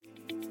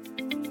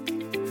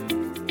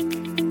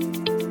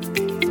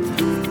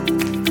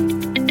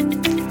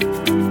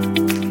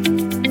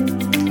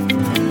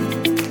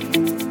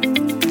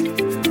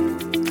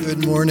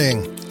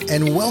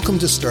and welcome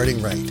to Starting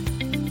Right.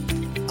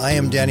 I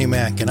am Danny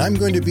Mack, and I'm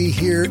going to be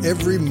here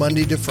every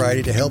Monday to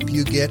Friday to help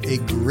you get a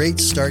great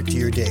start to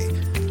your day.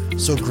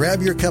 So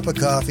grab your cup of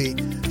coffee,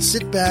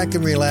 sit back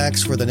and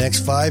relax for the next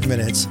 5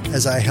 minutes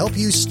as I help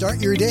you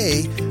start your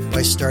day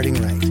by starting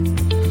right.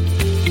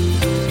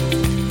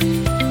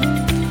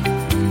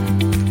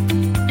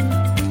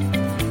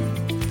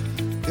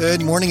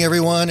 Good morning,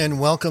 everyone,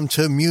 and welcome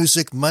to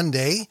Music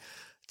Monday.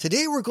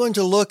 Today we're going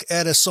to look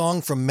at a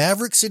song from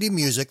Maverick City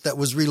Music that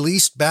was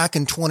released back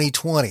in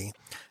 2020.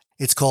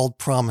 It's called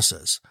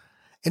Promises,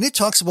 and it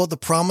talks about the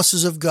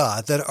promises of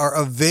God that are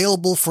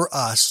available for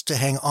us to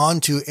hang on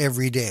to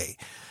every day.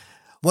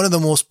 One of the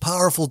most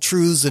powerful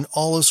truths in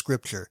all of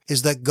Scripture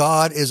is that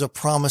God is a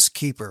promise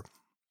keeper.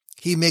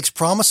 He makes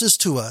promises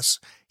to us,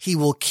 He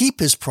will keep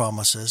His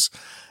promises,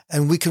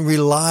 and we can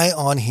rely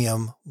on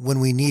Him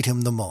when we need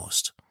Him the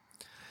most.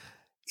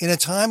 In a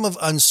time of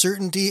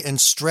uncertainty and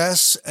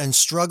stress and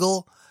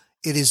struggle,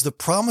 it is the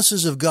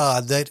promises of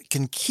God that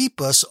can keep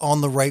us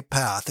on the right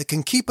path. It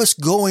can keep us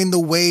going the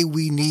way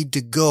we need to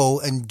go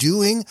and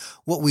doing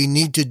what we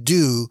need to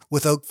do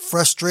without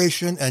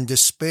frustration and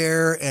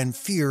despair and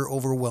fear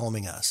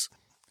overwhelming us.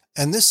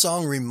 And this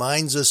song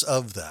reminds us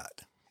of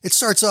that. It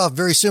starts off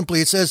very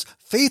simply. It says,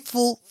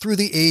 "Faithful through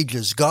the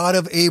ages, God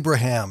of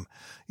Abraham,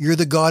 you're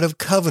the God of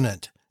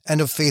covenant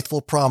and of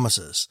faithful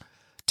promises.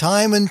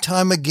 Time and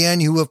time again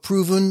you have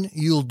proven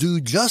you'll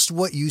do just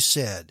what you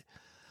said.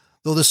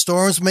 Though the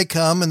storms may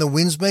come and the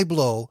winds may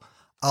blow,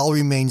 I'll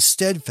remain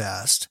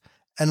steadfast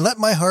and let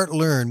my heart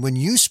learn when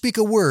you speak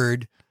a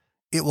word,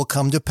 it will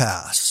come to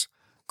pass.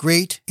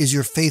 Great is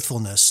your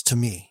faithfulness to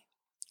me."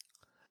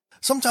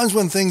 Sometimes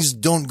when things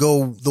don't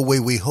go the way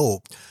we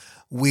hope,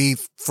 we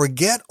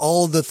forget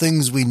all the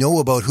things we know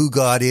about who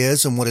God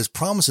is and what His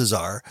promises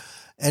are,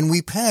 and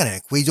we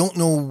panic. We don't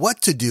know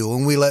what to do,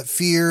 and we let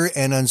fear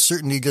and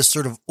uncertainty just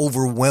sort of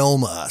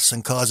overwhelm us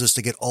and cause us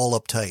to get all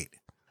uptight.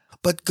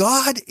 But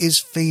God is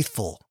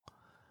faithful,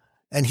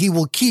 and He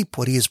will keep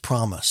what He has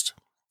promised.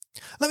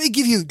 Let me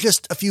give you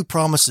just a few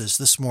promises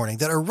this morning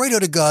that are right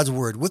out of God's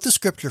Word with the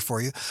Scripture for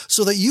you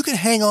so that you can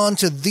hang on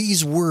to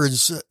these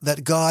words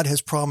that God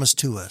has promised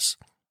to us.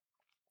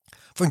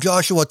 From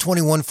Joshua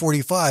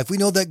 21:45, we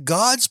know that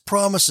God's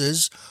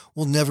promises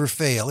will never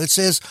fail. It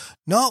says,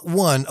 "Not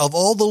one of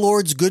all the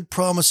Lord's good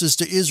promises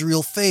to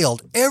Israel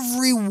failed.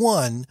 Every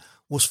one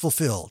was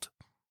fulfilled."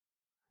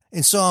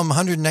 In Psalm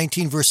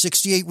 119, verse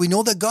 68, we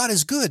know that God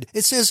is good.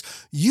 It says,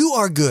 "You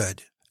are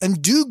good and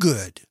do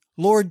good.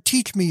 Lord,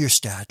 teach me your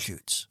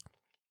statutes."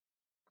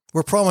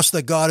 We're promised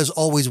that God is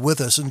always with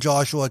us in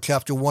Joshua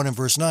chapter 1 and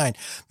verse 9.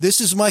 "This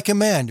is my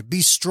command.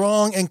 Be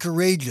strong and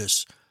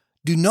courageous.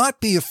 Do not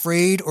be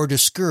afraid or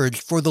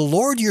discouraged, for the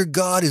Lord your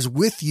God is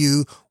with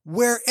you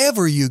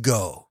wherever you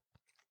go."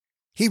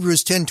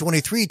 Hebrews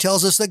 10:23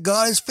 tells us that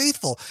God is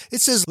faithful.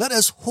 It says, "Let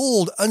us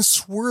hold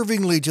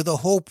unswervingly to the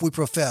hope we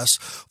profess,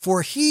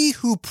 for He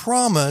who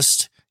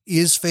promised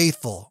is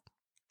faithful."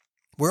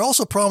 We're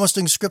also promised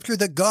in Scripture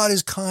that God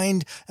is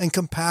kind and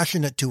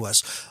compassionate to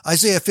us.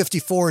 Isaiah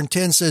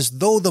 54:10 says,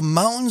 "Though the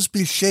mountains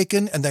be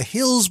shaken and the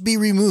hills be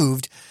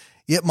removed,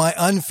 yet my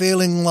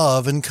unfailing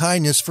love and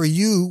kindness for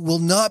you will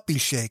not be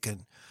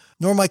shaken,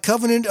 nor my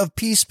covenant of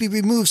peace be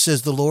removed,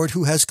 says the Lord,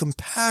 who has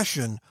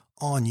compassion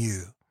on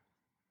you."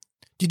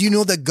 Did you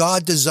know that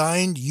God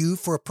designed you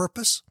for a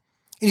purpose?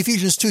 In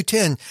Ephesians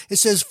 2:10, it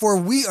says, "For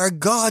we are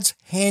God's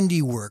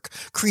handiwork,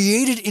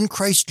 created in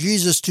Christ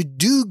Jesus to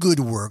do good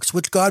works,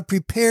 which God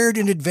prepared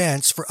in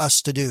advance for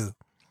us to do."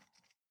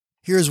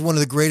 Here's one of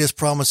the greatest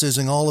promises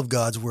in all of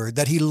God's Word,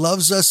 that He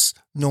loves us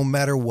no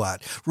matter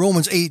what.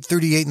 Romans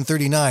 8:38 and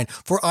 39,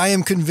 "For I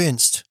am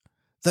convinced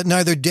that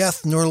neither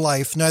death nor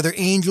life, neither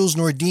angels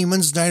nor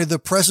demons, neither the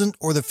present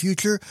or the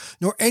future,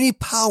 nor any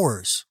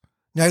powers,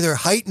 neither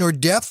height nor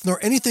depth,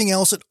 nor anything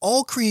else in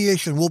all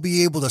creation will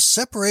be able to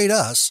separate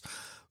us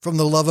from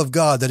the love of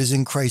God that is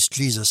in Christ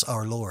Jesus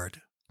our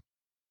Lord."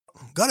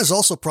 God has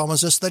also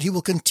promised us that He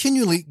will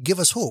continually give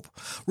us hope.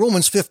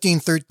 Romans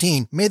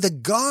 15:13, "May the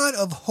God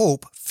of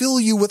hope fill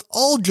you with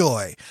all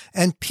joy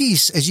and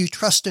peace as you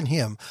trust in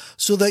Him,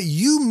 so that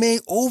you may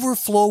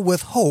overflow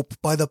with hope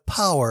by the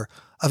power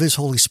of His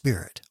Holy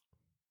Spirit."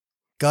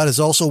 God is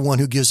also one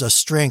who gives us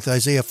strength.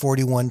 Isaiah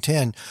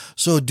 41:10,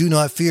 "So do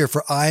not fear,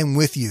 for I am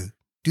with you.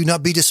 Do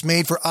not be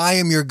dismayed, for I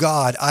am your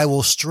God. I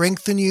will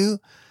strengthen you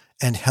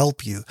and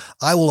help you.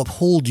 I will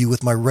uphold you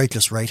with my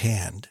righteous right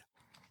hand."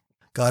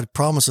 God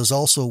promises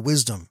also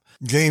wisdom.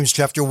 James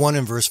chapter 1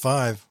 and verse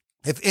 5.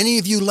 "If any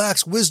of you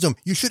lacks wisdom,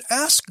 you should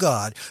ask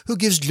God, who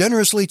gives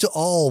generously to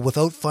all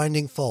without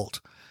finding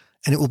fault,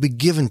 and it will be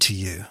given to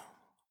you."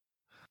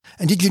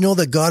 And did you know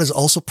that God has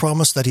also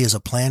promised that He has a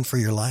plan for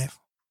your life?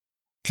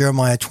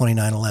 Jeremiah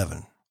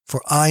 29:11,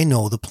 "For I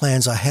know the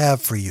plans I have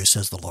for you,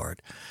 says the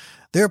Lord.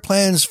 They are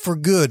plans for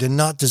good and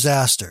not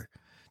disaster,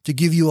 to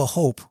give you a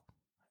hope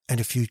and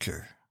a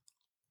future."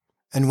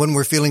 And when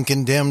we're feeling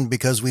condemned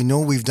because we know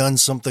we've done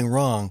something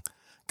wrong,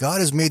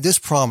 God has made this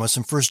promise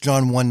in 1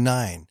 John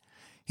 1:9.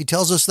 He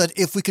tells us that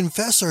if we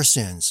confess our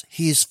sins,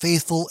 He is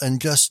faithful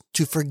and just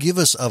to forgive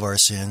us of our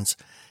sins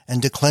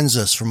and to cleanse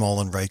us from all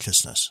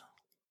unrighteousness.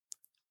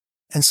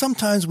 And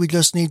sometimes we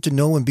just need to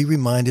know and be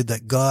reminded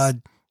that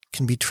God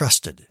can be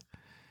trusted.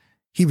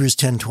 Hebrews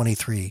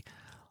 10:23.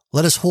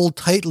 Let us hold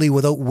tightly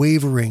without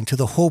wavering to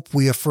the hope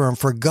we affirm,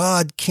 for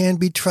God can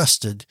be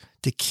trusted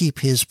to keep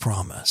his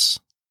promise.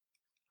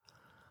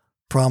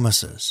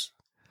 Promises.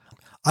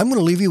 I'm going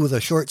to leave you with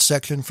a short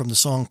section from the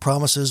song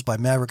Promises by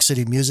Maverick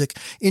City Music.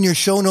 In your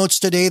show notes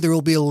today, there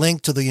will be a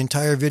link to the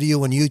entire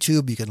video on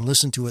YouTube. You can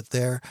listen to it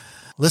there.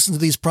 Listen to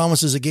these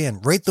promises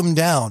again. Write them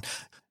down.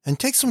 And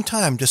take some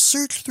time to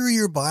search through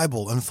your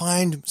Bible and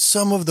find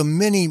some of the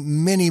many,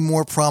 many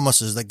more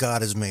promises that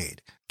God has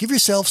made. Give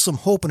yourself some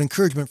hope and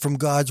encouragement from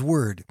God's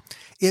Word.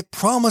 It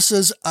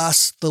promises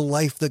us the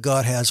life that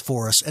God has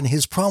for us, and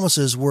his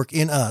promises work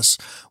in us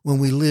when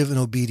we live in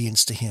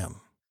obedience to him.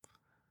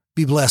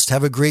 Be blessed.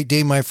 Have a great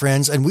day, my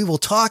friends, and we will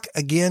talk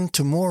again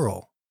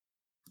tomorrow.